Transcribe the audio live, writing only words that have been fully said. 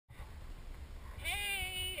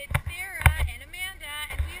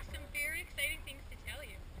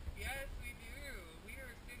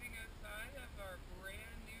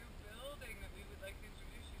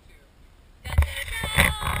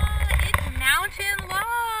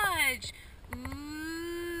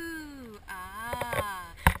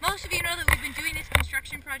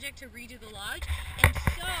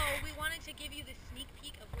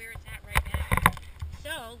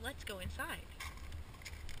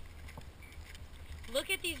Look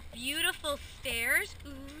at these beautiful stairs.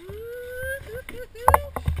 Ooh,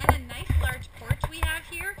 and a nice large porch we have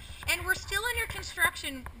here. And we're still under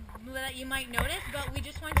construction, that you might notice, but we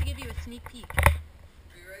just wanted to give you a sneak peek. Are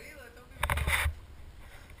you ready? Let's open the door.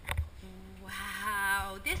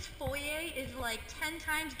 Wow, this foyer is like 10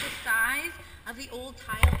 times the size of the old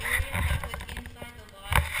tile area that was inside the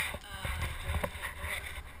lodge door before.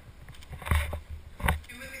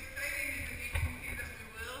 And what's exciting is that you can see that we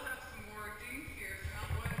will have some more things here. So not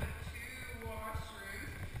one but two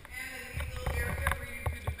washrooms, and a neat little area where you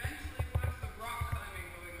could eventually watch the rock climbing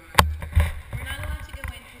going on out there. We're not allowed to go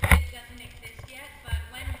in because it doesn't exist yet, but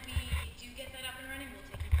when we do get that up and running, we'll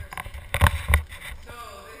take you personally. So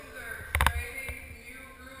this is our exciting new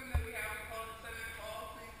room that we have called Summit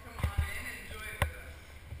Hall. Please come on in and enjoy it with us.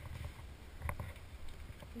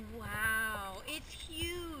 Wow, it's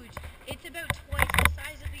huge. It's about twice the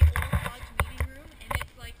size of the old lodge meeting room, and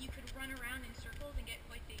it's like you could run around in circles and get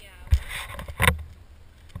quite the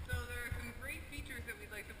So there are some great features that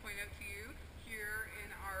we'd like to point out to you here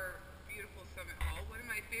in our beautiful Summit Hall. One of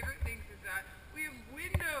my favorite things is that we have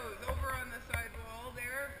windows over on the side wall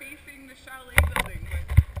there facing the chalet building, but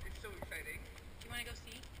it's so exciting. Do you want to go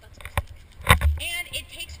see? Let's go see. And it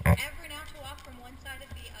takes forever now to walk from one side of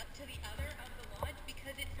the to the other of the lodge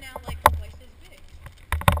because it's now like twice as big.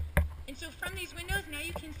 And so from these windows now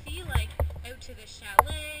you can see like out to the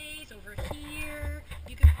chalets over here.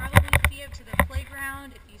 You can probably see out to the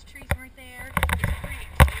playground if these trees weren't there. It's pretty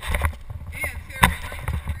exciting. And Sarah,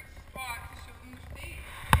 a great spot to show them the stage.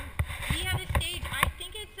 We have a stage, I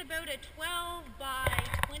think it's about a 12 by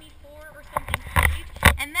 24 or something stage,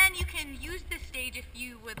 and then you can use this stage if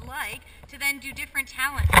you would like to then do different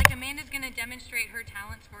talents. Like Amanda's going to demonstrate her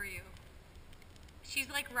talents for you. She's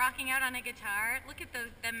like rocking out on a guitar. Look at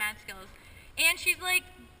the mad skills. And she's like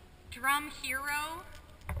drum hero,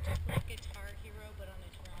 just like guitar hero but on a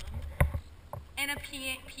drum. And a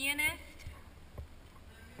pianist.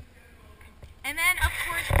 And then of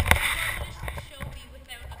course the violinist show be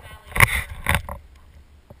without a ballet dancer.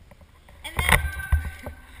 And then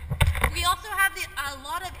we also have a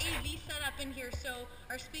lot of AV set up in here, so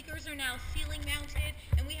our speakers are now ceiling mounted,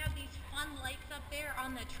 and we have these fun lights up there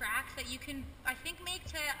on the tracks that you can, I think, make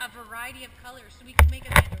to a variety of colors. So we can make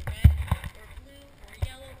them either red or blue or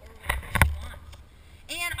yellow or whatever she wants.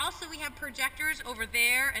 And also we have projectors over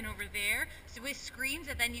there and over there, so with screens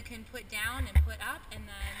that then you can put down and put up, and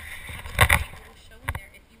then have a great little show in there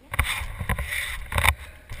if you want.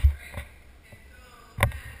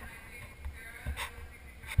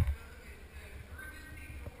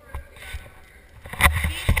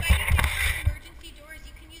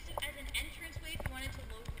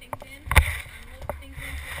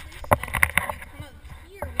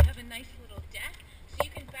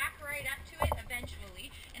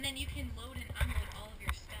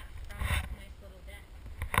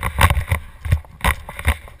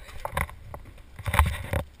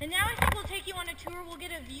 And now I think we'll take you on a tour. We'll get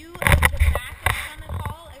a view of the back of Summit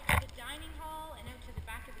Hall, out to the dining hall, and out to the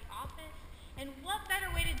back of the office. And what better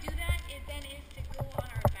way to do that is to go on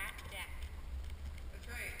our back deck. That's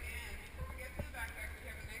right. And before we get to the back deck, we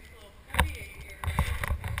have a nice little foyer here.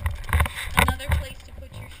 Another place to put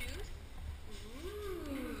your shoes.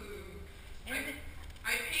 Ooh. And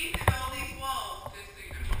I painted all these walls, just so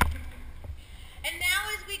you know. And now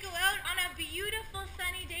as we go out on a beautiful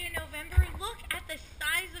sunny day in November, look at the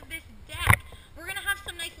size of this deck. We're going to have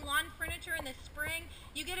some nice lawn furniture in the spring.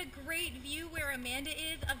 You get a great view where Amanda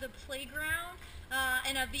is of the playground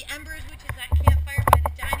and of the embers, which is that campfire by the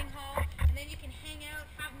dining hall. And then you can hang out,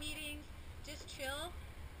 have meetings, just chill.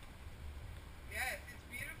 Yes, it's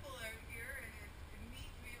beautiful out here, and it's neat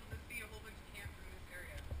to be able to see a whole bunch of camp from this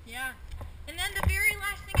area. Yeah. And then the very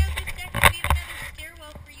last thing out this deck is we have another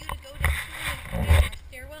stairwell for you to go to our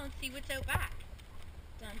stairwell and see what's out back.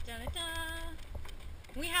 Dun, dun, dun, dun.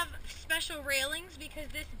 We have special railings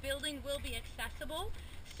because this building will be accessible.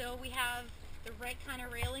 So we have the right kind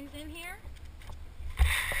of railings in here.